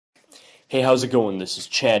Hey, how's it going? This is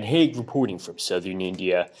Chad Haig reporting from Southern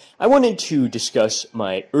India. I wanted to discuss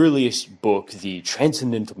my earliest book, The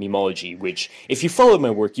Transcendental Memology, which, if you followed my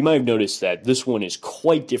work, you might have noticed that this one is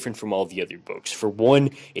quite different from all the other books. For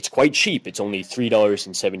one, it's quite cheap. It's only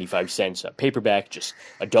 $3.75 a paperback, just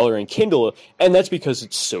 $1 on Kindle, and that's because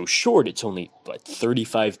it's so short. It's only,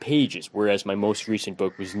 35 pages, whereas my most recent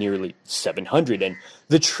book was nearly 700. And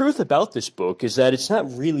the truth about this book is that it's not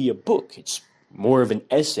really a book. It's more of an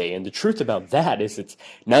essay, and the truth about that is it's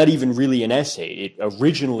not even really an essay. It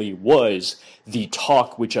originally was the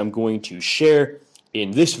talk which I'm going to share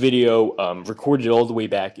in this video, recorded all the way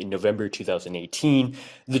back in November 2018.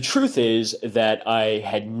 The truth is that I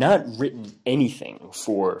had not written anything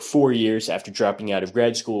for 4 years after dropping out of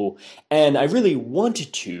grad school, and I really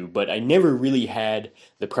wanted to, but I never really had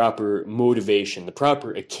the proper motivation, the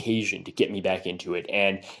proper occasion to get me back into it.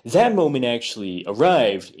 And that moment actually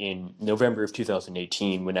arrived in November of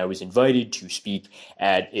 2018 when I was invited to speak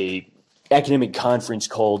at a academic conference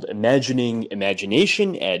called Imagining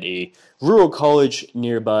Imagination at a rural college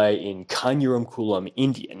nearby in Kanyaramkulam,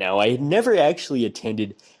 India. Now, I had never actually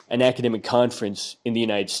attended an academic conference in the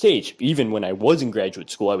United States. Even when I was in graduate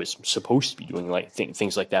school, I was supposed to be doing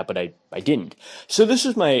things like that, but I didn't. So this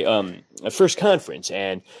was my first conference,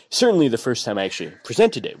 and certainly the first time I actually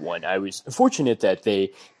presented at one. I was fortunate that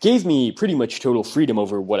they gave me pretty much total freedom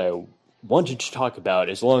over what I wanted to talk about,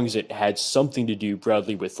 as long as it had something to do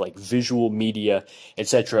broadly with visual media,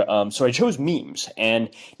 etc. So I chose memes, and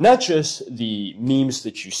not just the memes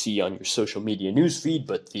that you see on your social media newsfeed,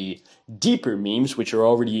 but the deeper memes which are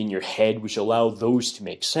already in your head, which allow those to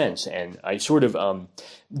make sense. And I sort of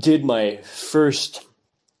did my first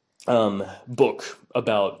book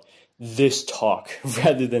about this talk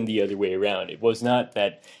rather than the other way around. It was not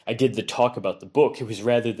that I did the talk about the book, it was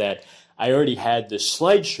rather that I already had the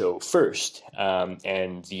slideshow first,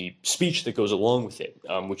 and the speech that goes along with it,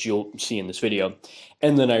 which you'll see in this video,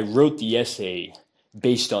 and then I wrote the essay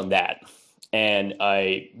based on that. And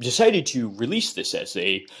I decided to release this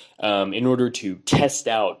essay in order to test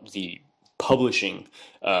out the publishing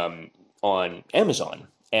on Amazon.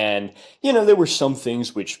 And, there were some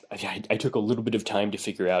things which I took a little bit of time to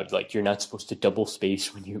figure out, like you're not supposed to double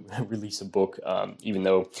space when you release a book, even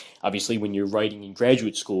though, obviously, when you're writing in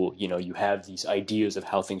graduate school, you have these ideas of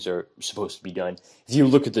how things are supposed to be done. If you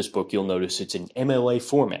look at this book, you'll notice it's in MLA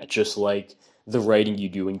format, just like the writing you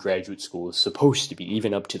do in graduate school is supposed to be,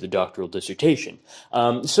 even up to the doctoral dissertation.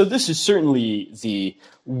 So this is certainly the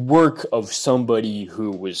work of somebody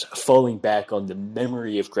who was falling back on the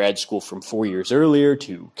memory of grad school from 4 years earlier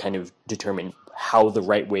to kind of determine how the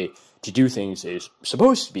right way to do things is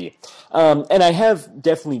supposed to be. And I have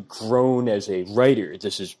definitely grown as a writer.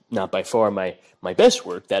 This is not by far my best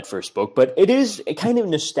work, that first book, but it is a kind of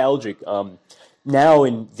nostalgic now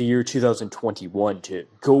in the year 2021 to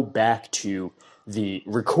go back to the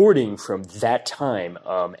recording from that time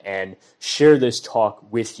and share this talk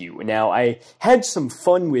with you. Now, I had some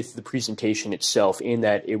fun with the presentation itself in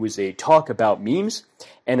that it was a talk about memes,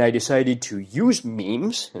 and I decided to use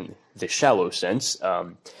memes in the shallow sense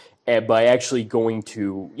by actually going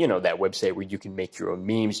to, that website where you can make your own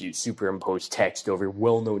memes. You superimpose text over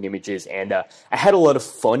well-known images, and I had a lot of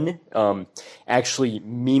fun actually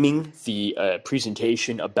meming the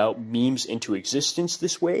presentation about memes into existence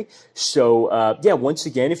this way. So, once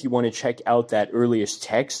again, if you want to check out that earliest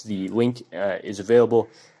text, the link is available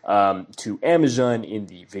to Amazon in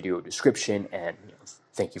the video description, and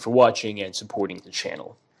thank you for watching and supporting the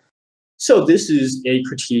channel. So this is a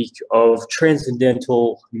critique of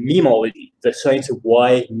transcendental memology, the science of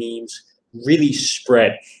why memes really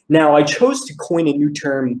spread. Now, I chose to coin a new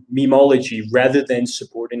term, memology, rather than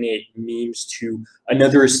subordinate memes to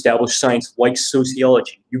another established science like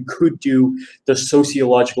sociology. You could do the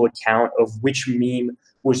sociological account of which meme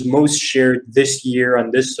was most shared this year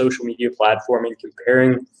on this social media platform and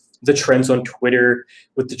comparing the trends on Twitter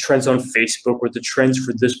with the trends on Facebook or the trends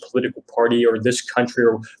for this political party or this country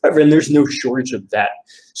or whatever. And there's no shortage of that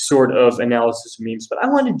sort of analysis of memes. But I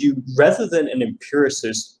want to do, rather than an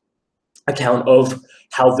empiricist account of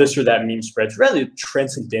how this or that meme spreads, rather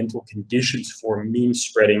transcendental conditions for meme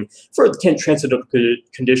spreading, for transcendental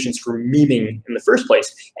conditions for meming in the first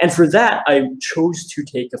place. And for that, I chose to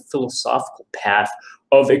take a philosophical path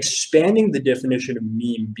of expanding the definition of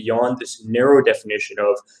meme beyond this narrow definition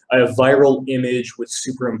of a viral image with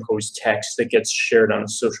superimposed text that gets shared on a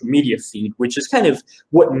social media feed, which is kind of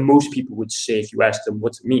what most people would say if you ask them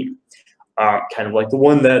what's a meme. Kind of like the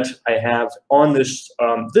one that I have on this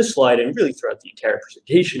this slide, and really throughout the entire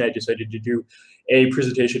presentation, I decided to do a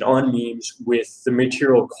presentation on memes with the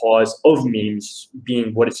material cause of memes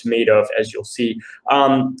being what it's made of, as you'll see.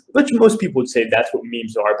 But most people would say that's what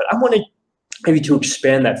memes are, but I wanted maybe to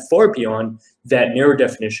expand that far beyond that narrow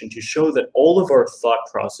definition to show that all of our thought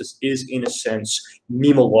process is, in a sense,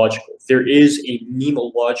 memological. There is a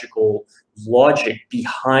memological logic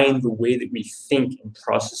behind the way that we think and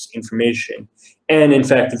process information. And in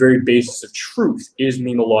fact, the very basis of truth is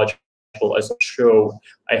memological, as I'll show,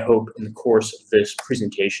 I hope, in the course of this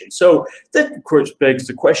presentation. So that, of course, begs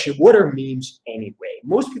the question, what are memes anyway?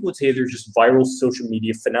 Most people would say they're just viral social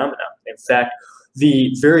media phenomena. In fact,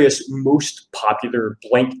 the various most popular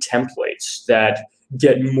blank templates that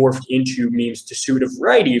get morphed into memes to suit a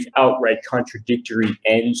variety of outright contradictory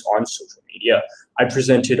ends on social media. I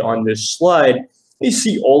presented on this slide. You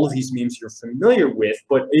see all of these memes you're familiar with,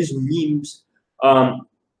 but is memeing,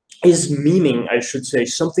 I should say,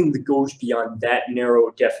 something that goes beyond that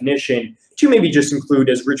narrow definition to maybe just include,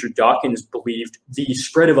 as Richard Dawkins believed, the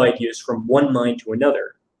spread of ideas from one mind to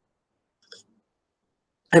another.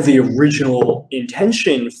 The original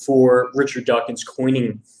intention for Richard Dawkins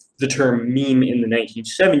coining the term meme in the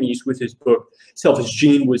 1970s with his book Selfish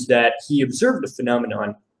Gene was that he observed a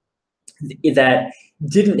phenomenon that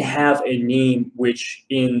didn't have a name, which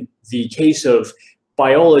in the case of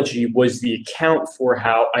biology was the account for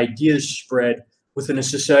how ideas spread within a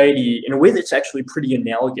society in a way that's actually pretty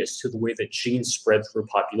analogous to the way that genes spread through a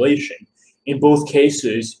population. In both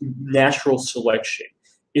cases, natural selection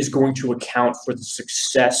is going to account for the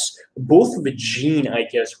success both of a gene, I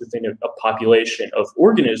guess, within a population of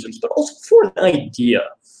organisms, but also for an idea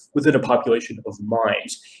within a population of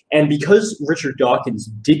minds. And because Richard Dawkins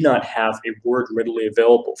did not have a word readily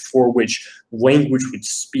available for which language would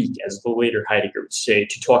speak, as the later Heidegger would say,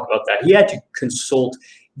 to talk about that, he had to consult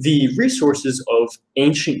the resources of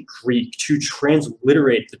ancient Greek to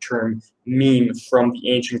transliterate the term meme from the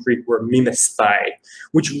ancient Greek word mimesthai,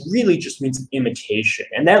 which really just means imitation.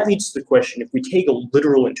 And that leads to the question, if we take a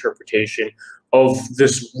literal interpretation of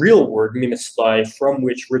this real word, mimesthai, from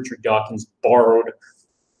which Richard Dawkins borrowed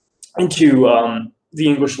into the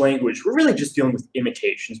English language, we're really just dealing with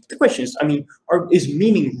imitations. But the question is, I mean, is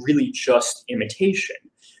memeing really just imitation?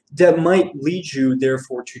 That might lead you,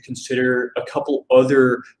 therefore, to consider a couple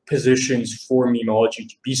other positions for memology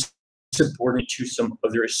to be subordinate to some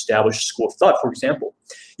other established school of thought. For example,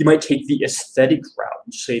 you might take the aesthetic route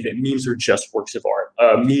and say that memes are just works of art.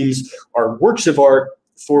 Memes are works of art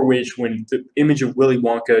for which, when the image of Willy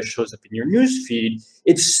Wonka shows up in your newsfeed,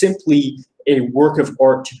 it's simply a work of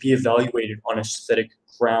art to be evaluated on aesthetic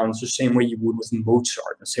grounds, the same way you would with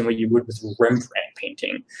Mozart, the same way you would with Rembrandt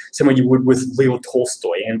painting, the same way you would with Leo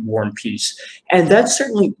Tolstoy and War and Peace. And that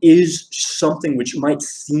certainly is something which might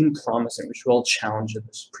seem promising, which we'll challenge in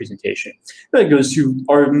this presentation. But it goes to,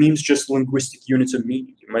 are memes just linguistic units of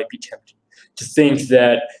meaning? You might be tempted to think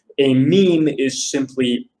that a meme is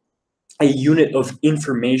simply a unit of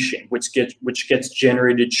information which gets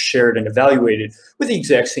generated, shared, and evaluated with the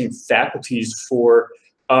exact same faculties for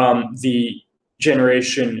the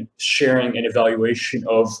generation, sharing, and evaluation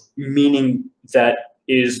of meaning that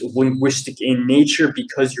is linguistic in nature,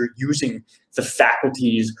 because you're using the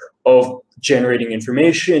faculties of generating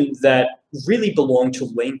information that really belong to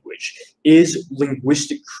language. Is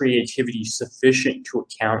linguistic creativity sufficient to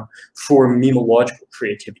account for memological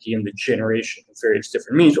creativity in the generation of various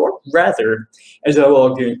different means? Or rather, as I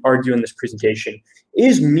will argue in this presentation,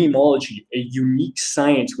 is memology a unique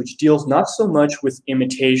science which deals not so much with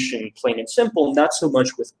imitation, plain and simple, not so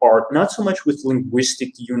much with art, not so much with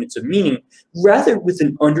linguistic units of meaning, rather with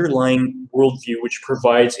an underlying worldview which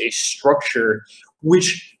provides a structure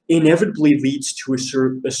which inevitably leads to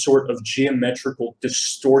a sort of geometrical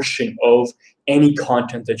distortion of any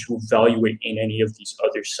content that you evaluate in any of these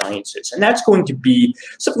other sciences. And that's going to be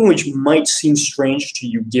something which might seem strange to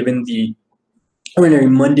you given the ordinary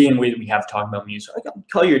mundane way that we have talking about memes. I can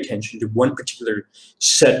call your attention to one particular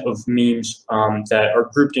set of memes that are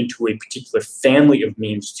grouped into a particular family of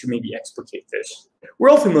memes to maybe explicate this. We're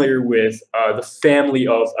all familiar with the family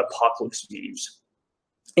of apocalypse memes,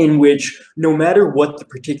 in which no matter what the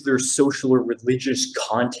particular social or religious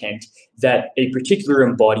content that a particular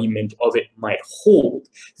embodiment of it might hold,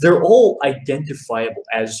 they're all identifiable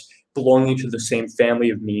as belonging to the same family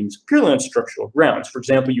of memes purely on structural grounds. For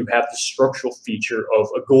example, you have the structural feature of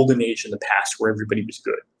a golden age in the past where everybody was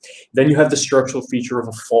good. Then you have the structural feature of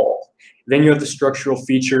a fall. Then you have the structural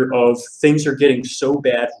feature of things are getting so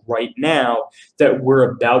bad right now that we're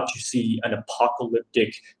about to see an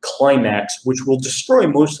apocalyptic climax, which will destroy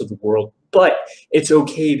most of the world, but it's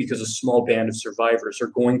okay because a small band of survivors are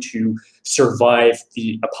going to survive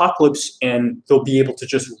the apocalypse, and they'll be able to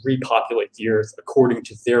just repopulate the earth according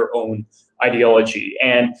to their own ideology.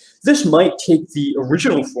 And this might take the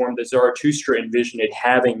original form that Zarathustra envisioned it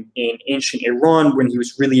having in ancient Iran, when he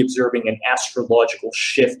was really observing an astrological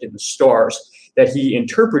shift in the stars that he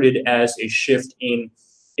interpreted as a shift in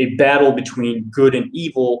a battle between good and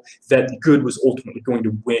evil, that good was ultimately going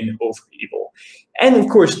to win over evil. And of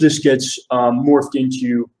course, this gets morphed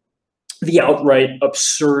into the outright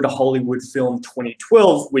absurd Hollywood film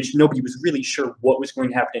 2012, which nobody was really sure what was going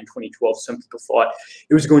to happen in 2012. Some people thought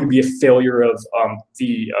it was going to be a failure of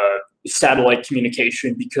the satellite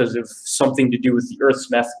communication because of something to do with the Earth's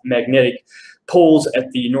magnetic poles at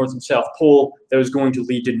the North and South Pole that was going to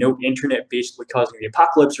lead to no internet, basically causing the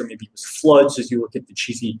apocalypse, or maybe it was floods as you look at the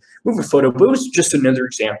cheesy movie photo. But it was just another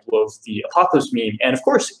example of the apocalypse meme. And of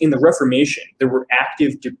course, in the Reformation, there were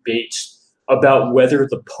active debates about whether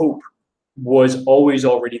the Pope was always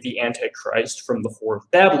already the Antichrist from the Whore of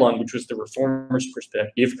Babylon, which was the Reformers'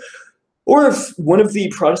 perspective, or if one of the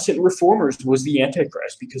Protestant reformers was the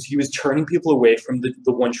Antichrist because he was turning people away from the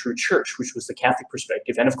one true church, which was the Catholic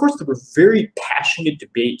perspective. And of course, there were very passionate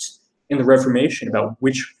debates in the Reformation about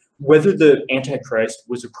whether the Antichrist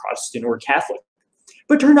was a Protestant or Catholic.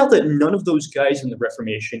 But it turned out that none of those guys in the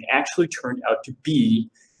Reformation actually turned out to be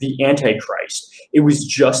the Antichrist. It was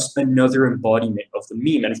just another embodiment of the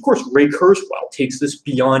meme. And of course, Ray Kurzweil takes this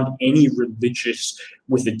beyond any religious,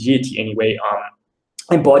 with a deity anyway,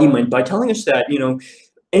 embodiment by telling us that,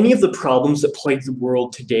 any of the problems that plague the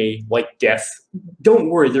world today, like death, don't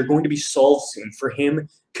worry, they're going to be solved soon. For him,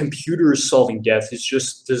 computers solving death is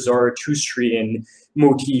just the Zarathustrian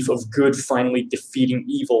motif of good finally defeating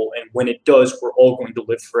evil, and when it does, we're all going to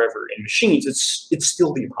live forever in machines. It's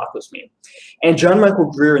still the apocalypse meme. And John Michael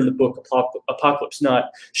Greer in the book Apocalypse Not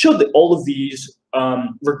showed that all of these,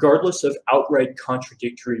 regardless of outright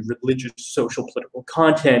contradictory religious, social, political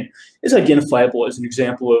content, is identifiable as an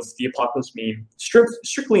example of the apocalypse meme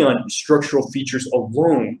strictly on structural features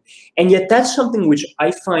alone. And yet that's something which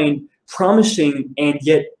I find promising and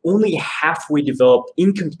yet only halfway developed,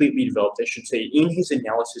 incompletely developed, I should say, in his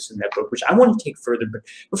analysis in that book, which I want to take further. But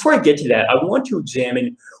before I get to that, I want to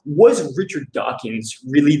examine, was Richard Dawkins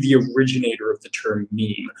really the originator of the term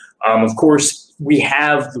meme? Of course, we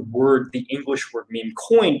have the English word meme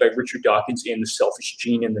coined by Richard Dawkins in The Selfish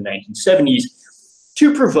Gene in the 1970s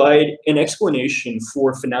to provide an explanation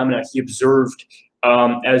for phenomena he observed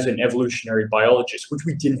as an evolutionary biologist, which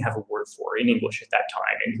we didn't have a word for in English at that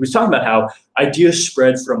time. And he was talking about how ideas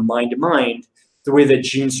spread from mind to mind the way that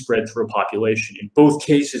genes spread through a population. In both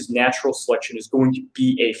cases, natural selection is going to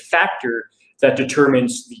be a factor that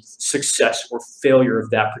determines the success or failure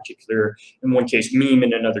of that particular, in one case, meme,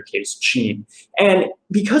 in another case, gene. And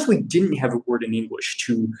because we didn't have a word in English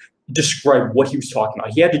to describe what he was talking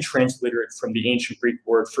about, he had to transliterate it from the ancient Greek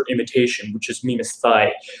word for imitation, which is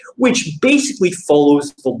memesthai, which basically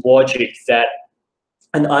follows the logic that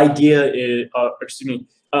an idea is,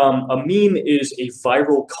 a meme is a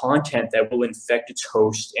viral content that will infect its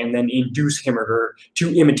host and then induce him or her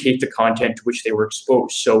to imitate the content to which they were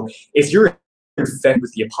exposed. So if you're infected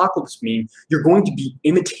with the apocalypse meme, you're going to be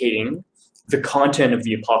imitating the content of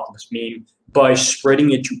the apocalypse meme by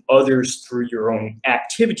spreading it to others through your own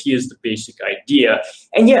activity is the basic idea.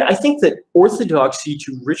 And yet I think that orthodoxy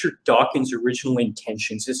to Richard Dawkins' original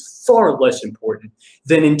intentions is far less important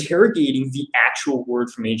than interrogating the actual word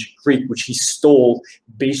from ancient Greek, which he stole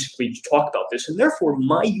basically to talk about this. And therefore,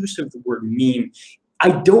 my use of the word meme, I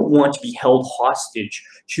don't want to be held hostage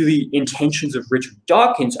to the intentions of Richard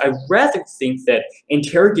Dawkins. I rather think that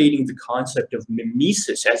interrogating the concept of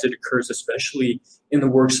mimesis as it occurs especially in the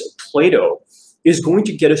works of Plato is going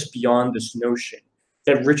to get us beyond this notion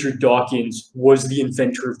that Richard Dawkins was the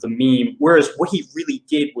inventor of the meme, whereas what he really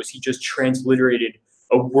did was he just transliterated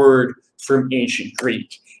a word from ancient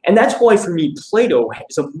Greek. And that's why, for me, Plato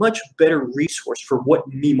is a much better resource for what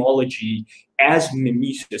memology as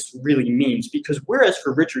mimesis really means, because whereas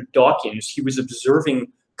for Richard Dawkins, he was observing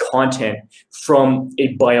content from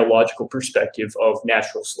a biological perspective of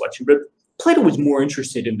natural selection, but Plato was more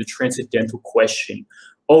interested in the transcendental question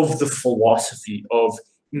of the philosophy of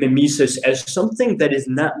mimesis as something that is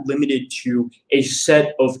not limited to a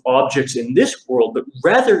set of objects in this world, but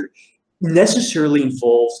rather necessarily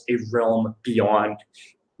involves a realm beyond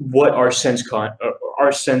what our sense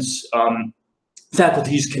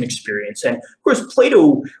faculties can experience. And of course,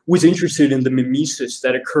 Plato was interested in the mimesis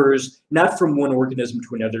that occurs not from one organism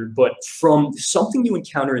to another, but from something you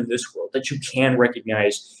encounter in this world that you can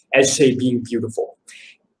recognize as, say, being beautiful.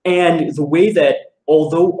 And the way that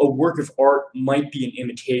although a work of art might be an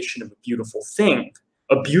imitation of a beautiful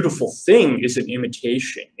thing is an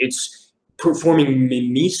imitation. It's performing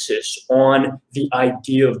mimesis on the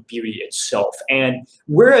idea of beauty itself. And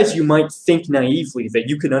whereas you might think naively that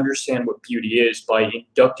you can understand what beauty is by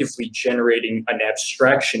inductively generating an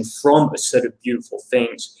abstraction from a set of beautiful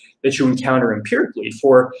things that you encounter empirically,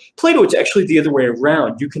 for Plato, it's actually the other way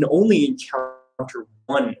around. You can only encounter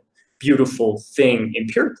one beautiful thing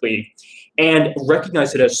empirically and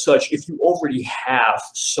recognize it as such if you already have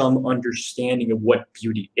some understanding of what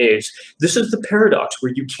beauty is. This is the paradox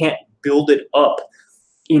where you can't build it up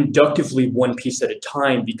inductively one piece at a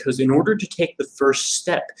time, because in order to take the first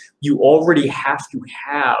step, you already have to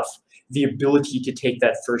have the ability to take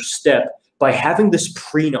that first step by having this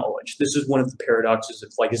pre-knowledge. This is one of the paradoxes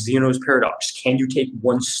of like Zeno's paradox. Can you take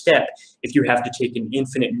one step if you have to take an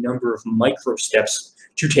infinite number of micro steps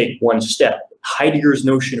to take one step? Heidegger's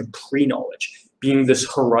notion of pre-knowledge being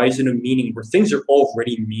this horizon of meaning where things are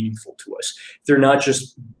already meaningful to us. They're not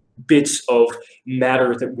just bits of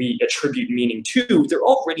matter that we attribute meaning to, they're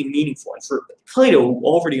already meaningful. And for Plato, who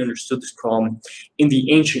already understood this problem in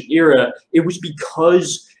the ancient era, it was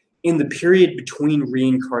because in the period between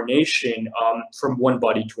reincarnation from one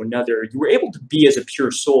body to another, you were able to be, as a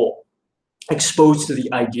pure soul, exposed to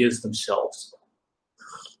the ideas themselves.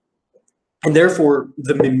 And therefore,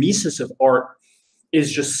 the mimesis of art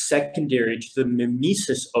is just secondary to the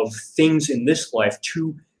mimesis of things in this life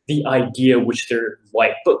to the idea which they're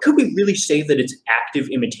like. But could we really say that it's active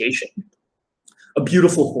imitation? A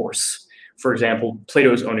beautiful horse, for example,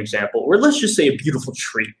 Plato's own example, or let's just say a beautiful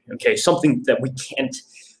tree, okay, something that we can't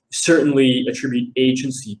certainly attribute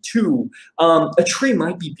agency to. A tree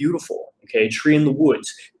might be beautiful, okay, a tree in the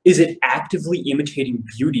woods. Is it actively imitating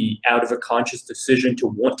beauty out of a conscious decision to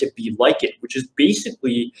want to be like it, which is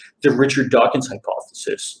basically the Richard Dawkins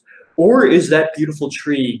hypothesis? Or is that beautiful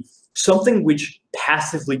tree something which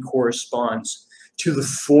passively corresponds to the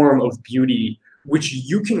form of beauty, which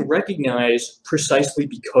you can recognize precisely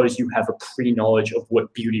because you have a pre-knowledge of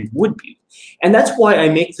what beauty would be? And that's why I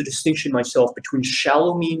make the distinction myself between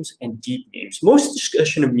shallow memes and deep memes. Most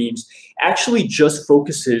discussion of memes actually just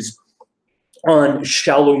focuses on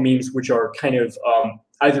shallow memes, which are kind of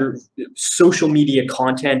either social media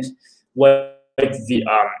content, like the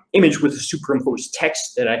image with the superimposed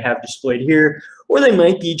text that I have displayed here, or they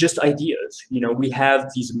might be just ideas. You know, we have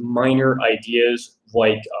these minor ideas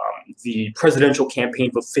like the presidential campaign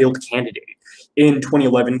of a failed candidate. In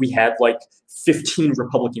 2011, we had like 15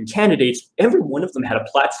 Republican candidates. Every one of them had a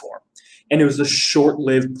platform. And it was a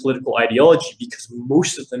short-lived political ideology because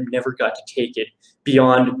most of them never got to take it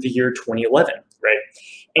beyond the year 2011, right?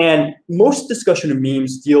 And most discussion of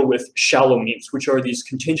memes deal with shallow memes, which are these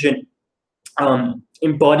contingent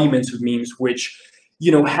embodiments of memes which,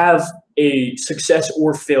 you know, have a success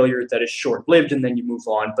or failure that is short-lived and then you move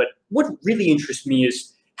on. But what really interests me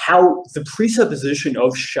is how the presupposition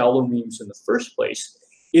of shallow memes in the first place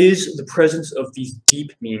is the presence of these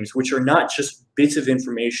deep memes, which are not just bits of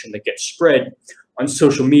information that get spread on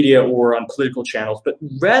social media or on political channels, but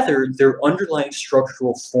rather they're underlying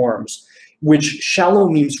structural forms which shallow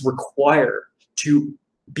memes require to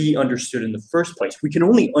be understood in the first place. We can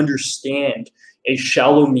only understand a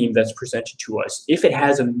shallow meme that's presented to us if it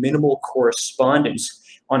has a minimal correspondence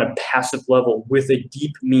on a passive level with a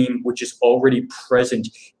deep meme which is already present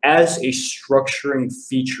as a structuring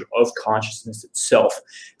feature of consciousness itself.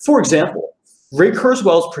 For example, Ray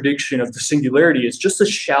Kurzweil's prediction of the singularity is just a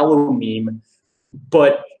shallow meme,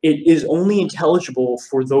 but it is only intelligible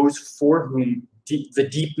for those for whom the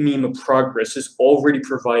deep meme of progress is already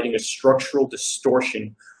providing a structural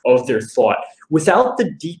distortion of their thought. Without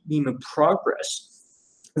the deep meme of progress,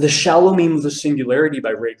 the shallow meme of the singularity by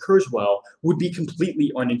Ray Kurzweil would be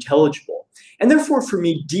completely unintelligible. And therefore, for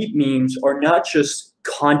me, deep memes are not just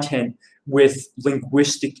content with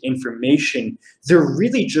linguistic information. They're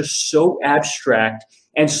really just so abstract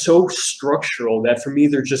and so structural that for me,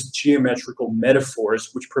 they're just geometrical metaphors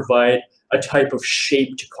which provide a type of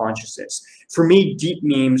shape to consciousness. For me, deep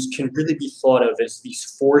memes can really be thought of as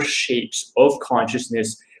these four shapes of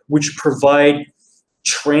consciousness which provide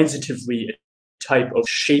transitively a type of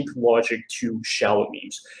shape logic to shallow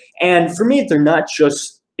memes. And for me, they're not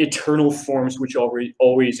just eternal forms which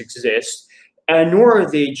always exist, and nor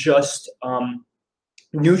are they just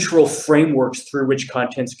neutral frameworks through which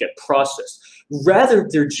contents get processed. Rather,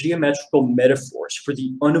 they're geometrical metaphors for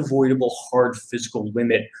the unavoidable hard physical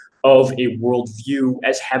limit of a worldview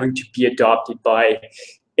as having to be adopted by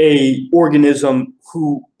an organism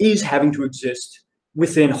who is having to exist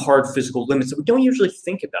within hard physical limits that we don't usually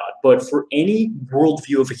think about. But for any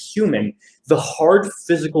worldview of a human, the hard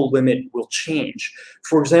physical limit will change.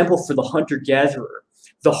 For example, for the hunter-gatherer,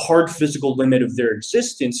 the hard physical limit of their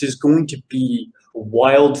existence is going to be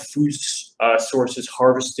wild food sources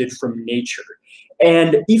harvested from nature.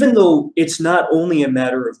 And even though it's not only a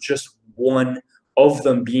matter of just one of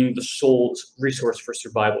them being the sole resource for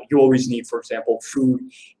survival, you always need, for example, food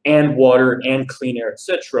and water and clean air,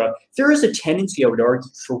 etc. There is a tendency, I would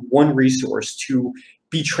argue, for one resource to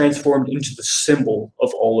be transformed into the symbol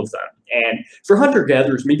of all of them. And for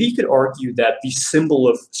hunter-gatherers, maybe you could argue that the symbol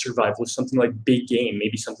of survival is something like big game,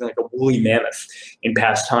 maybe something like a woolly mammoth in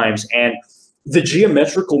past times. And the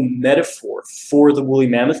geometrical metaphor for the woolly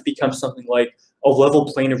mammoth becomes something like a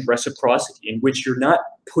level plane of reciprocity, in which you're not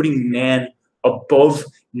putting man above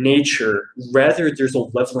nature. Rather, there's a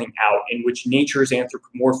leveling out in which nature is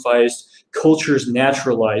anthropomorphized, culture is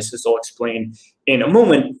naturalized, as I'll explain in a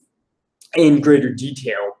moment in greater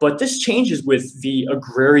detail. But this changes with the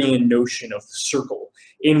agrarian notion of the circle,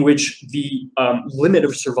 in which the limit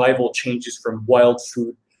of survival changes from wild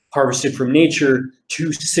food harvested from nature to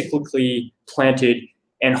cyclically planted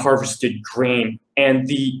and harvested grain. And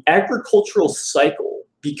the agricultural cycle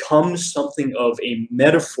becomes something of a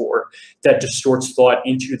metaphor that distorts thought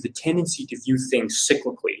into the tendency to view things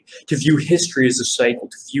cyclically, to view history as a cycle,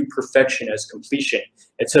 to view perfection as completion,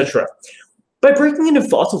 etc. By breaking into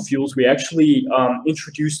fossil fuels, we actually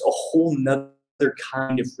introduced a whole nother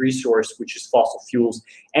kind of resource, which is fossil fuels.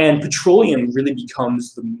 And petroleum really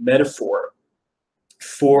becomes the metaphor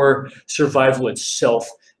for survival itself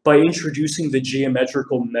by introducing the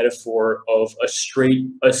geometrical metaphor of a straight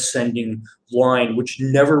ascending line, which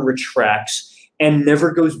never retracts and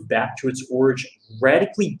never goes back to its origin.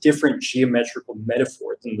 Radically different geometrical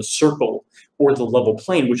metaphor than the circle or the level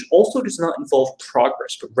plane, which also does not involve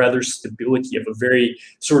progress, but rather stability of a very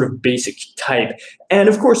sort of basic type. And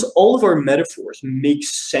of course, all of our metaphors make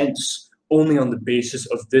sense only on the basis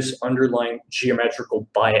of this underlying geometrical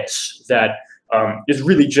bias that is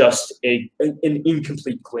really just an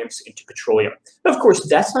incomplete glimpse into petroleum. Of course,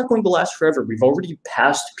 that's not going to last forever. We've already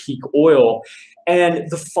passed peak oil, and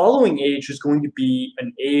the following age is going to be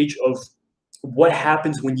an age of what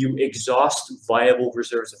happens when you exhaust viable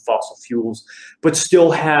reserves of fossil fuels, but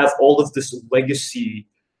still have all of this legacy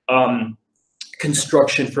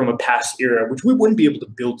construction from a past era, which we wouldn't be able to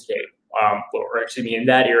build today. Or actually, in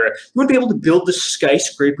that era, you wouldn't be able to build the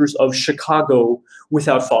skyscrapers of Chicago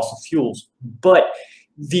without fossil fuels. But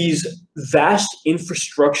these vast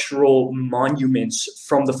infrastructural monuments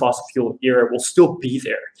from the fossil fuel era will still be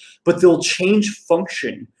there, but they'll change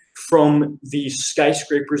function from the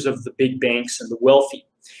skyscrapers of the big banks and the wealthy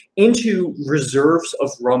into reserves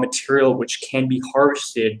of raw material which can be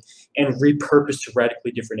harvested and repurposed to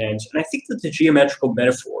radically different ends. And I think that the geometrical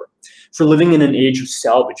metaphor for living in an age of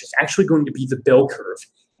salvage is actually going to be the bell curve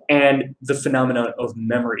and the phenomenon of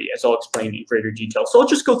memory, as I'll explain in greater detail. So I'll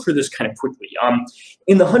just go through this kind of quickly.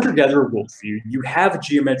 In the hunter-gatherer worldview, you have a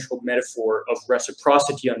geometrical metaphor of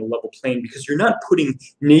reciprocity on the level plane because you're not putting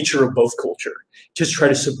nature above culture to try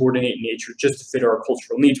to subordinate nature just to fit our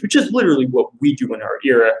cultural needs, which is literally what we do in our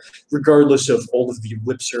era, regardless of all of the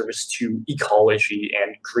lip service to ecology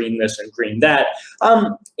and green this and green that.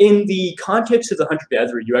 In the context of the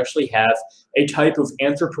hunter-gatherer, you actually have a type of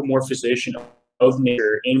anthropomorphization of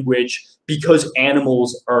nature in which, because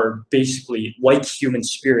animals are basically like human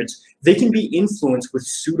spirits, they can be influenced with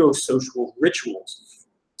pseudo-social rituals.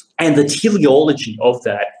 And the teleology of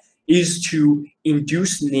that is to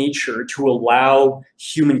induce nature to allow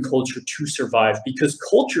human culture to survive, because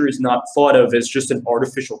culture is not thought of as just an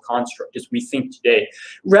artificial construct as we think today.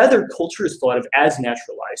 Rather, culture is thought of as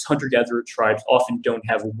naturalized. Hunter-gatherer tribes often don't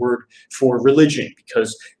have a word for religion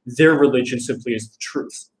because their religion simply is the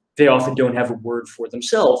truth. They often don't have a word for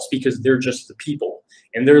themselves because they're just the people.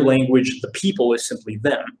 In their language, the people is simply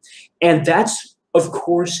them. And that's, of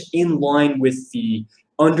course, in line with the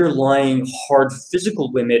underlying hard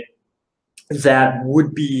physical limit that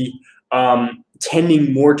would be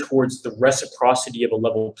tending more towards the reciprocity of a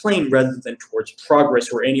level plane rather than towards progress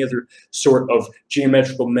or any other sort of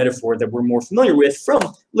geometrical metaphor that we're more familiar with from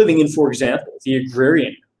living in, for example, the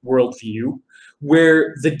agrarian worldview,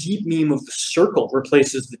 where the deep meme of the circle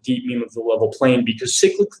replaces the deep meme of the level plane because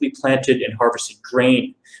cyclically planted and harvested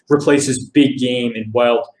grain replaces big game and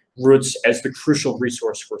wild roots as the crucial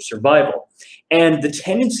resource for survival. And the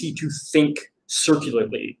tendency to think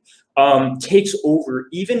circularly takes over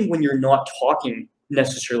even when you're not talking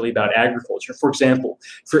necessarily about agriculture. For example,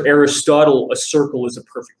 for Aristotle, a circle is a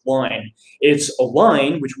perfect line. It's a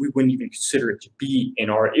line, which we wouldn't even consider it to be in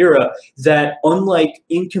our era, that unlike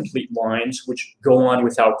incomplete lines, which go on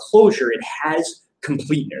without closure, it has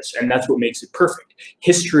completeness, and that's what makes it perfect.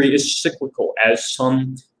 History is cyclical, as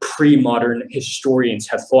some pre-modern historians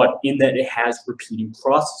have thought, in that it has repeating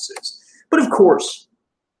processes. But of course,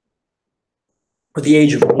 with the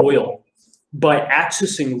age of oil, by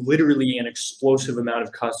accessing literally an explosive amount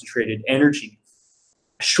of concentrated energy,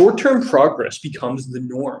 short-term progress becomes the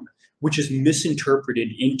norm, which is misinterpreted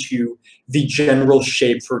into the general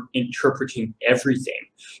shape for interpreting everything.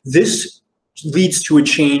 This leads to a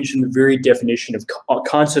change in the very definition of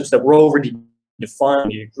concepts that were already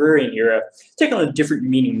defined in the agrarian era, take on a different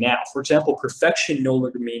meaning now. For example, perfection no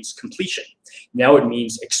longer means completion. Now it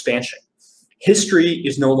means expansion. History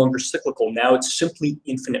is no longer cyclical. Now it's simply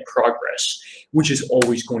infinite progress, which is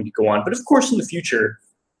always going to go on. But of course, in the future,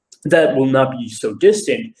 that will not be so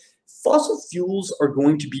distant. Fossil fuels are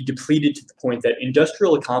going to be depleted to the point that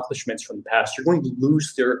industrial accomplishments from the past are going to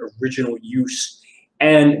lose their original use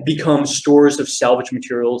and become stores of salvage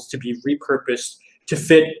materials to be repurposed to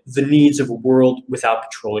fit the needs of a world without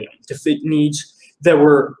petroleum, to fit needs that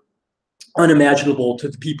were unimaginable to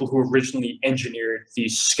the people who originally engineered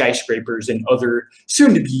these skyscrapers and other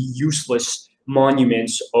soon-to-be useless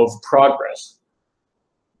monuments of progress.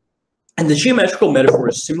 And the geometrical metaphor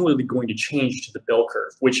is similarly going to change to the bell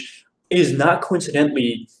curve, which is not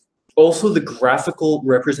coincidentally also the graphical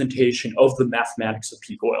representation of the mathematics of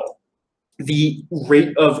peak oil. The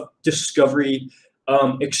rate of discovery,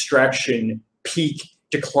 extraction, peak,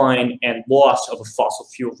 decline, and loss of a fossil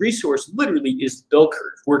fuel resource literally is the bell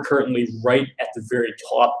curve. We're currently right at the very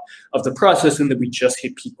top of the process, and that we just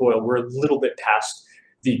hit peak oil. We're a little bit past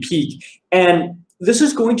the peak. And this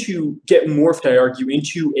is going to get morphed, I argue,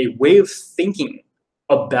 into a way of thinking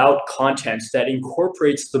about contents that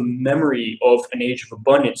incorporates the memory of an age of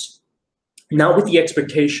abundance, not with the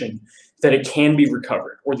expectation that it can be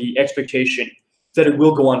recovered or the expectation that it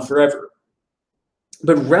will go on forever,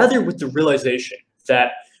 but rather with the realization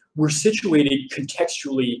that we're situated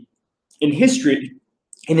contextually in history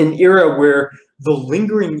in an era where the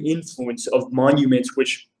lingering influence of monuments,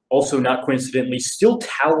 which also not coincidentally still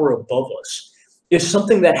tower above us, is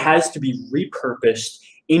something that has to be repurposed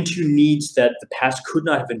into needs that the past could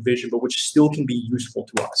not have envisioned, but which still can be useful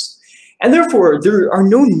to us. And therefore, there are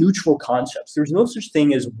no neutral concepts. There's no such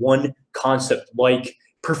thing as one concept like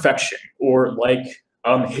perfection or like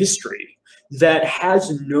history that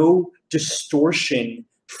has no distortion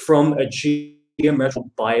from a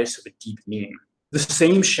geometrical bias of a deep meme. The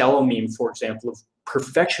same shallow meme, for example, of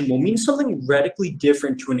perfection will mean something radically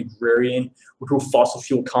different to an agrarian or to a fossil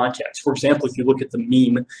fuel context. For example, if you look at the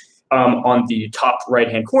meme on the top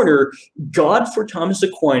right-hand corner, God for Thomas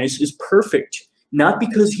Aquinas is perfect, not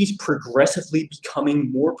because he's progressively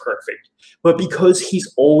becoming more perfect, but because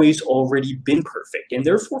he's always already been perfect. And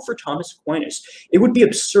therefore, for Thomas Aquinas, it would be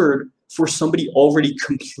absurd for somebody already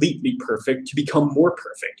completely perfect to become more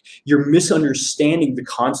perfect. You're misunderstanding the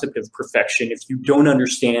concept of perfection if you don't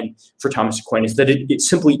understand, for Thomas Aquinas, that it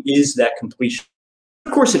simply is that completion.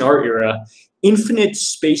 Of course, in our era, infinite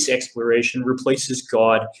space exploration replaces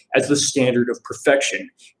God as the standard of perfection.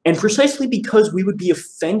 And precisely because we would be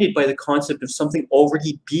offended by the concept of something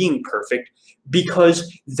already being perfect,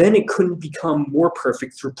 because then it couldn't become more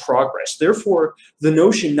perfect through progress. Therefore, the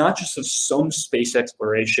notion not just of some space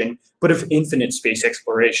exploration, but of infinite space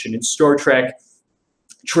exploration. In Star Trek,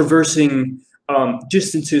 traversing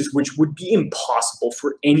distances which would be impossible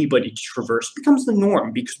for anybody to traverse becomes the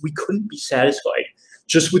norm, because we couldn't be satisfied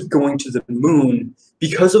just with going to the moon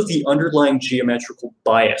because of the underlying geometrical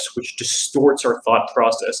bias, which distorts our thought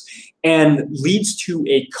process and leads to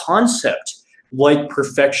a concept like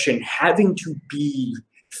perfection having to be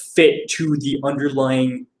fit to the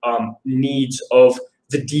underlying needs of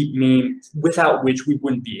the deep meme, without which we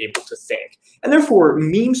wouldn't be able to think. And therefore,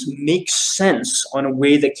 memes make sense on a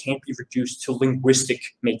way that can't be reduced to linguistic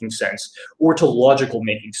making sense or to logical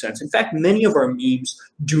making sense. In fact, many of our memes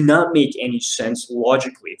do not make any sense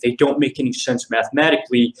logically. They don't make any sense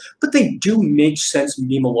mathematically, but they do make sense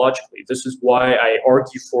memologically. This is why I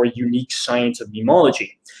argue for a unique science of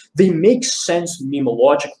memology. They make sense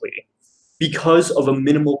memologically because of a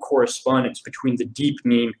minimal correspondence between the deep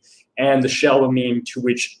meme and the shallow meme to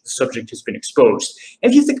which the subject has been exposed.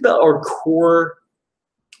 And if you think about our core,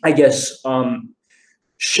 I guess,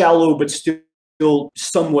 shallow but still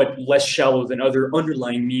somewhat less shallow than other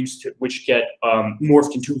underlying memes which get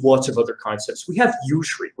morphed into lots of other concepts, we have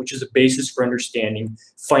usury, which is a basis for understanding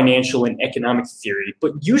financial and economic theory.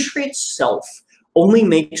 But usury itself only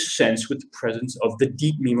makes sense with the presence of the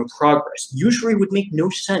deep meme of progress. Usury would make no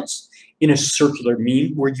sense in a circular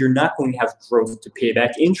meme where you're not going to have growth to pay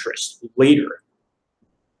back interest later.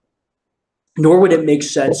 Nor would it make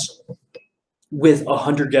sense with a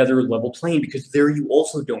hunter-gatherer level plane, because there you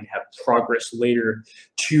also don't have progress later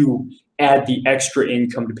to add the extra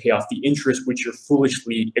income to pay off the interest, which you're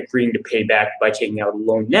foolishly agreeing to pay back by taking out a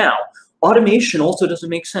loan now. Automation also doesn't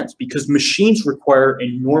make sense because machines require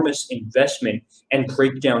enormous investment and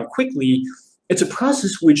break down quickly. It's a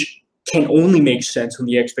process which can only make sense on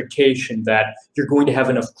the expectation that you're going to have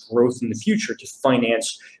enough growth in the future to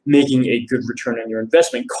finance making a good return on your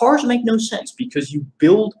investment. Cars make no sense because you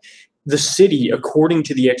build the city according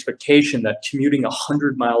to the expectation that commuting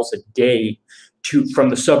 100 miles a day from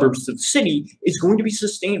the suburbs to the city is going to be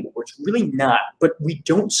sustainable. It's really not, but we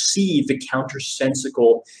don't see the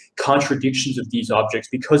countersensical contradictions of these objects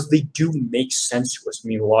because they do make sense to us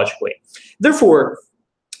meteorologically. Therefore,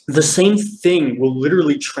 the same thing will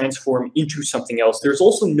literally transform into something else. There's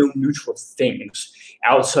also no neutral things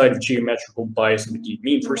outside of geometrical bias of a deep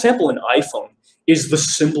mean. For example, an iPhone is the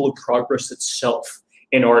symbol of progress itself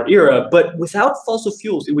in our era, but without fossil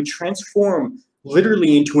fuels, it would transform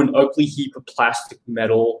literally into an ugly heap of plastic,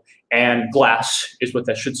 metal, and glass, is what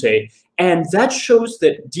that should say. And that shows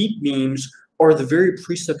that deep memes are the very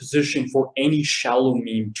presupposition for any shallow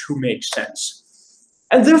meme to make sense.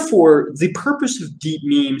 And therefore, the purpose of deep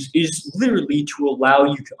memes is literally to allow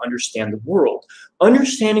you to understand the world.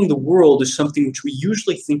 Understanding the world is something which we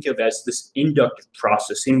usually think of as this inductive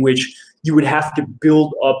process in which you would have to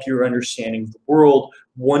build up your understanding of the world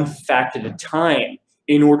one fact at a time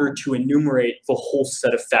in order to enumerate the whole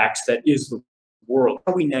set of facts that is the world,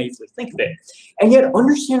 how we naively think of it. And yet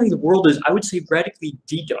understanding the world is, I would say, radically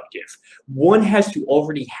deductive. One has to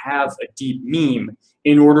already have a deep meme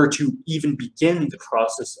in order to even begin the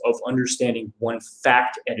process of understanding one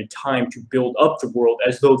fact at a time to build up the world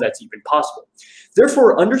as though that's even possible.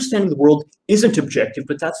 Therefore, understanding the world isn't objective,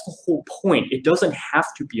 but that's the whole point. It doesn't have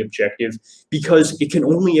to be objective because it can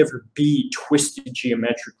only ever be twisted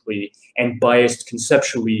geometrically and biased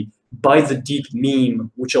conceptually by the deep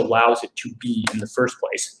meme, which allows it to be in the first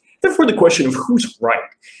place. Therefore, the question of who's right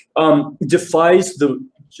defies the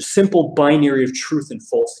simple binary of truth and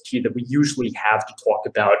falsity that we usually have to talk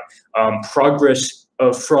about progress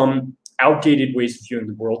from outdated ways of viewing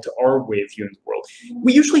the world to our way of viewing the world.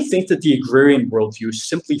 We usually think that the agrarian worldview is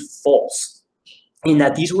simply false, in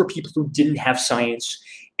that these were people who didn't have science,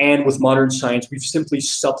 and with modern science, we've simply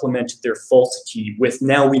supplemented their falsity with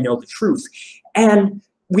now we know the truth. And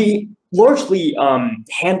we largely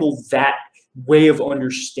handle that way of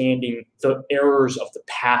understanding the errors of the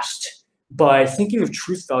past by thinking of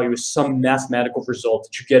truth value as some mathematical result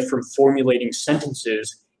that you get from formulating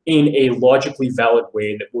sentences in a logically valid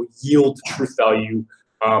way that will yield the truth value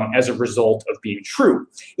as a result of being true.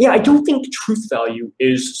 Yeah, I don't think truth value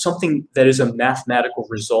is something that is a mathematical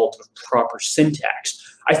result of proper syntax.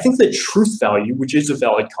 I think that truth value, which is a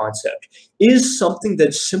valid concept, is something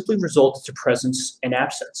that simply results to presence and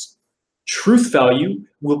absence. Truth value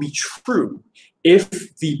will be true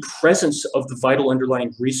if the presence of the vital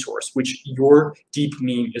underlying resource, which your deep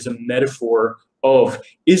meme is a metaphor of,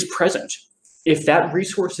 is present. If that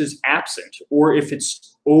resource is absent, or if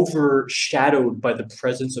it's overshadowed by the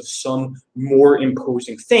presence of some more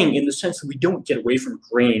imposing thing, in the sense that we don't get away from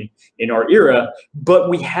grain in our era, but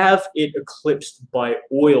we have it eclipsed by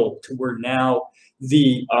oil to where now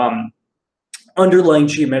the underlying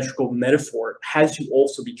geometrical metaphor has to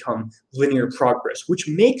also become linear progress, which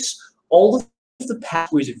makes all of the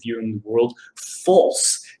pathways of viewing the world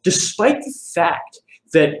false, despite the fact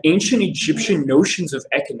that ancient Egyptian notions of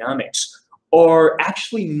economics are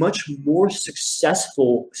actually much more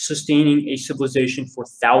successful sustaining a civilization for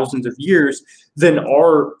thousands of years than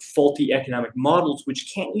our faulty economic models,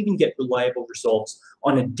 which can't even get reliable results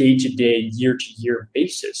on a day-to-day, year-to-year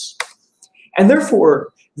basis. And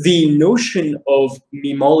therefore, the notion of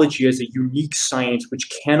memology as a unique science which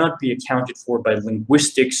cannot be accounted for by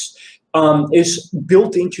linguistics is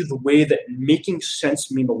built into the way that making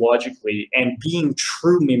sense memologically and being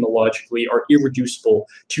true memologically are irreducible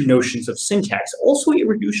to notions of syntax, also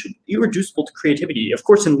irreducible to creativity. Of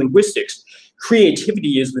course, in linguistics,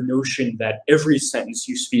 creativity is the notion that every sentence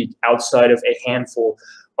you speak outside of a handful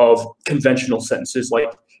of conventional sentences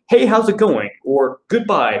like, hey, how's it going? Or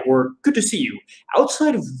goodbye, or good to see you.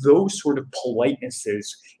 Outside of those sort of politenesses,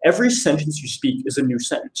 every sentence you speak is a new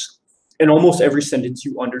sentence. And almost every sentence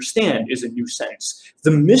you understand is a new sentence.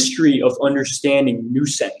 The mystery of understanding new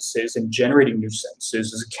sentences and generating new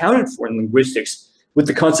sentences is accounted for in linguistics with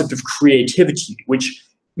the concept of creativity, which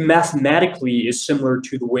mathematically is similar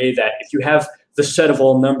to the way that if you have the set of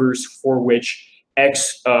all numbers for which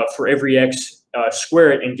x, for every x,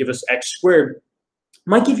 square it and give us x squared,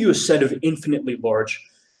 might give you a set of infinitely large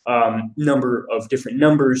number of different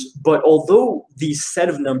numbers. But although the set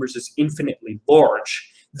of numbers is infinitely large,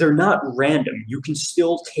 they're not random. You can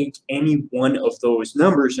still take any one of those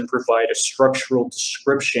numbers and provide a structural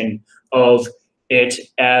description of it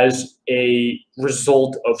as a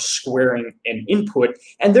result of squaring an input.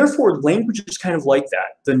 And therefore, language is kind of like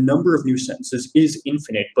that. The number of new sentences is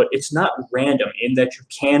infinite, but it's not random in that you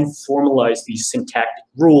can formalize these syntactic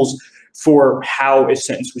rules for how a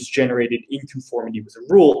sentence was generated in conformity with a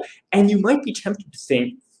rule. And you might be tempted to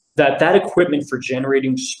think that that equipment for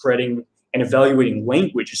generating, spreading, and evaluating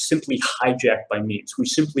language is simply hijacked by memes. We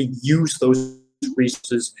simply use those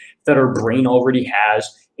resources that our brain already has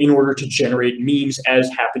in order to generate memes, as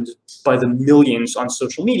happens by the millions on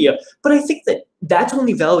social media. But I think that that's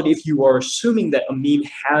only valid if you are assuming that a meme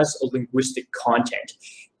has a linguistic content.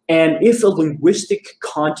 And if a linguistic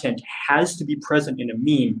content has to be present in a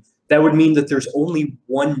meme, that would mean that there's only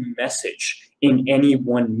one message in any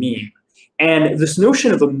one meme. And this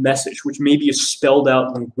notion of a message, which maybe is spelled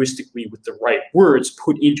out linguistically with the right words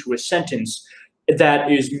put into a sentence,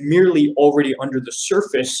 that is merely already under the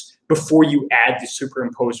surface before you add the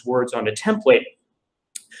superimposed words on a template,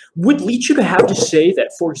 would lead you to have to say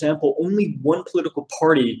that, for example, only one political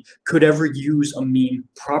party could ever use a meme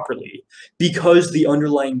properly because the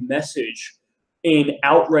underlying message in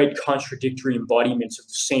outright contradictory embodiments of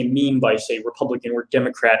the same meme by, say, Republican or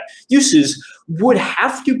Democrat uses would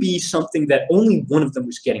have to be something that only one of them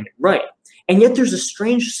was getting it right. And yet there's a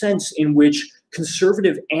strange sense in which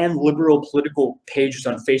conservative and liberal political pages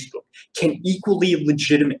on Facebook can equally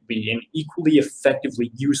legitimately and equally effectively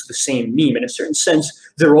use the same meme. In a certain sense,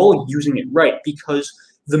 they're all using it right because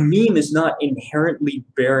the meme is not inherently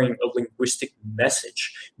bearing a linguistic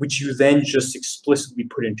message, which you then just explicitly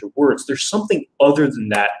put into words. There's something other than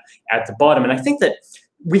that at the bottom. And I think that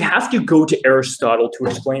we have to go to Aristotle to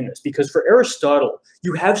explain this, because for Aristotle,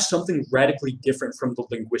 you have something radically different from the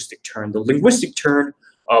linguistic turn. The linguistic turn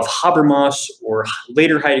of Habermas or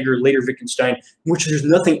later Heidegger, later Wittgenstein, in which there's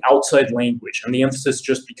nothing outside language, and the emphasis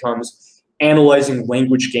just becomes analyzing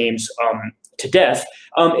language games to death,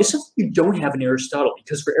 is something you don't have in Aristotle,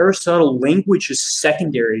 because for Aristotle, language is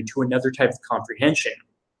secondary to another type of comprehension,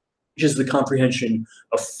 which is the comprehension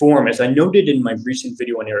of form. As I noted in my recent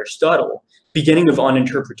video on Aristotle, beginning of On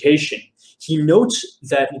Interpretation, he notes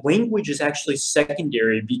that language is actually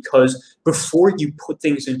secondary because before you put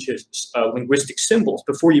things into linguistic symbols,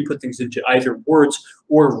 before you put things into either words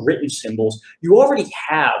or written symbols, you already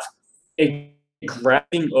have a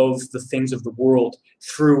grabbing of the things of the world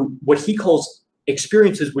through what he calls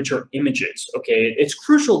experiences, which are images. Okay, it's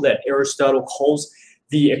crucial that Aristotle calls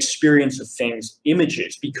the experience of things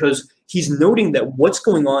images, because he's noting that what's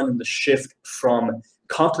going on in the shift from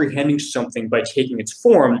comprehending something by taking its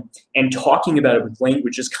form and talking about it with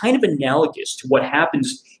language is kind of analogous to what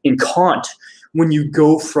happens in Kant when you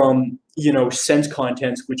go from, sense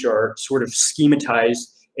contents, which are sort of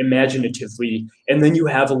schematized imaginatively, and then you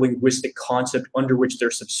have a linguistic concept under which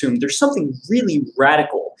they're subsumed. There's something really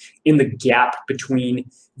radical in the gap between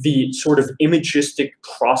the sort of imagistic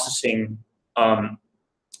processing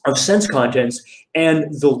of sense contents and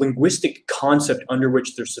the linguistic concept under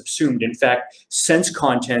which they're subsumed. In fact, sense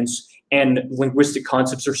contents and linguistic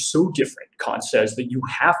concepts are so different, Kant says, that you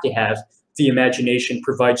have to have the imagination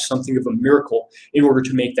provide something of a miracle in order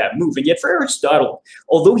to make that move. And yet for Aristotle,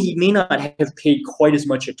 although he may not have paid quite as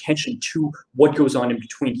much attention to what goes on in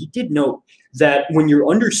between, he did note that when you're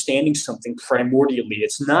understanding something primordially,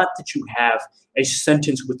 it's not that you have a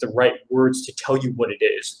sentence with the right words to tell you what it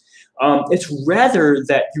is. It's rather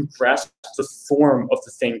that you grasp the form of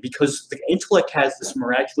the thing, because the intellect has this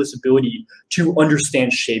miraculous ability to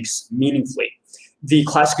understand shapes meaningfully. The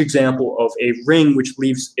classic example of a ring which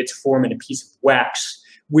leaves its form in a piece of wax,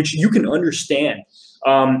 which you can understand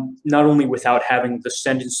not only without having the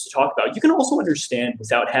sentence to talk about, you can also understand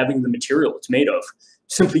without having the material it's made of.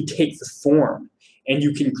 Simply take the form and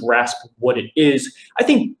you can grasp what it is. I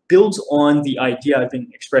think builds on the idea I've been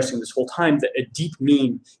expressing this whole time that a deep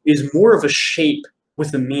meme is more of a shape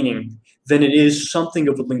with a meaning than it is something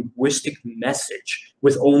of a linguistic message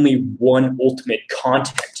with only one ultimate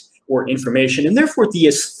content or information. And therefore, the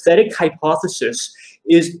aesthetic hypothesis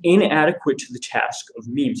is inadequate to the task of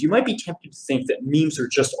memes. You might be tempted to think that memes are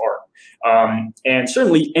just art. And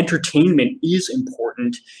certainly entertainment is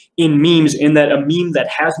important in memes, in that a meme that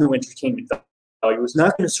has no entertainment value is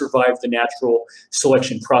not going to survive the natural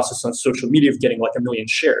selection process on social media of getting like 1 million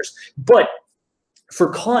shares. But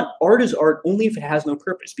for Kant, art is art only if it has no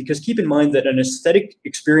purpose, because keep in mind that an aesthetic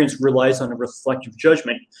experience relies on a reflective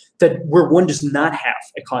judgment that where one does not have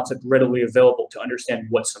a concept readily available to understand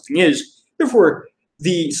what something is. Therefore,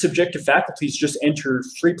 the subjective faculties just enter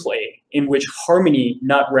free play, in which harmony,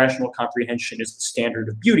 not rational comprehension, is the standard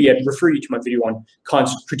of beauty. I'd refer you to my video on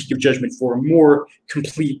Kant's Critique of Judgment for a more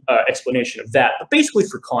complete explanation of that. But basically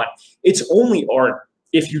for Kant, it's only art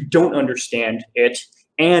if you don't understand it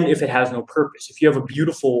and if it has no purpose. If you have a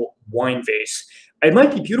beautiful wine vase, it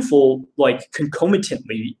might be beautiful like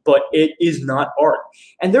concomitantly, but it is not art.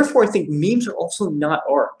 And therefore, I think memes are also not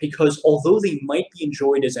art, because although they might be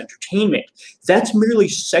enjoyed as entertainment, that's merely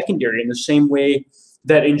secondary in the same way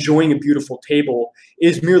that enjoying a beautiful table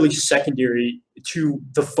is merely secondary to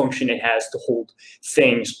the function it has to hold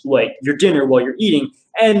things like your dinner while you're eating.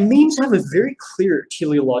 And memes have a very clear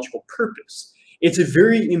teleological purpose. It's a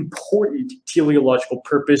very important teleological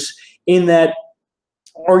purpose in that,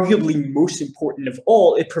 arguably most important of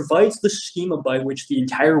all, it provides the schema by which the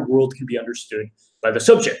entire world can be understood by the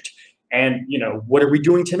subject. And, you know, what are we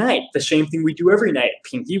doing tonight? The same thing we do every night.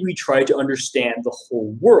 Pinky, we try to understand the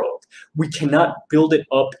whole world. We cannot build it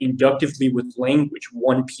up inductively with language,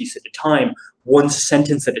 one piece at a time, one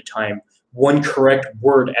sentence at a time, one correct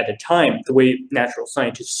word at a time, the way natural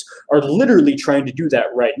scientists are literally trying to do that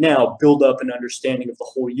right now, build up an understanding of the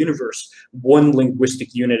whole universe, one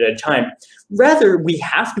linguistic unit at a time. Rather, we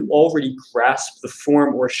have to already grasp the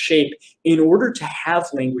form or shape in order to have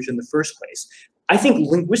language in the first place. I think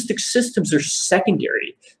linguistic systems are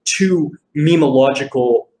secondary to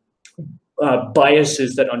memological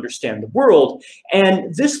biases that understand the world.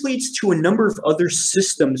 And this leads to a number of other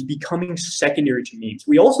systems becoming secondary to memes.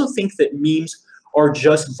 We also think that memes are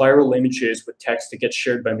just viral images with text that gets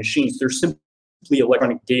shared by machines. They're simply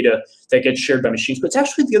electronic data that gets shared by machines, but it's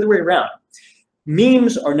actually the other way around.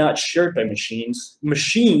 Memes are not shared by machines.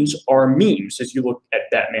 Machines are memes, as you look at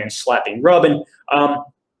Batman slapping Robin.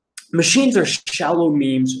 Machines are shallow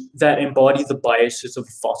memes that embody the biases of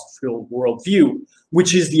the fossil fuel worldview,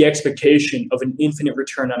 which is the expectation of an infinite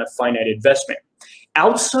return on a finite investment.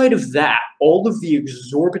 Outside of that, all of the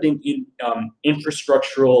exorbitant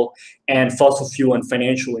infrastructural and fossil fuel and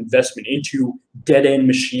financial investment into dead-end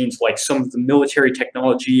machines, like some of the military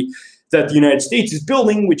technology that the United States is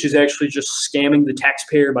building, which is actually just scamming the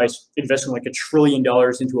taxpayer by investing like $1 trillion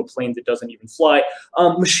into a plane that doesn't even fly.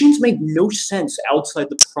 Machines make no sense outside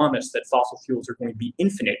the promise that fossil fuels are going to be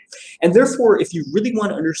infinite. And therefore, if you really want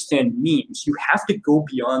to understand memes, you have to go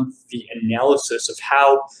beyond the analysis of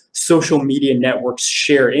how social media networks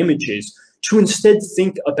share images to instead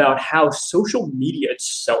think about how social media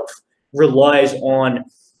itself relies on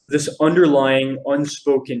this underlying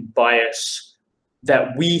unspoken bias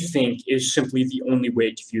that we think is simply the only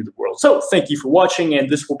way to view the world. So thank you for watching,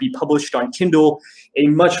 and this will be published on Kindle, a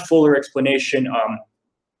much fuller explanation.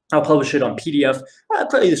 I'll publish it on PDF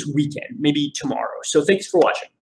probably this weekend, maybe tomorrow. So thanks for watching.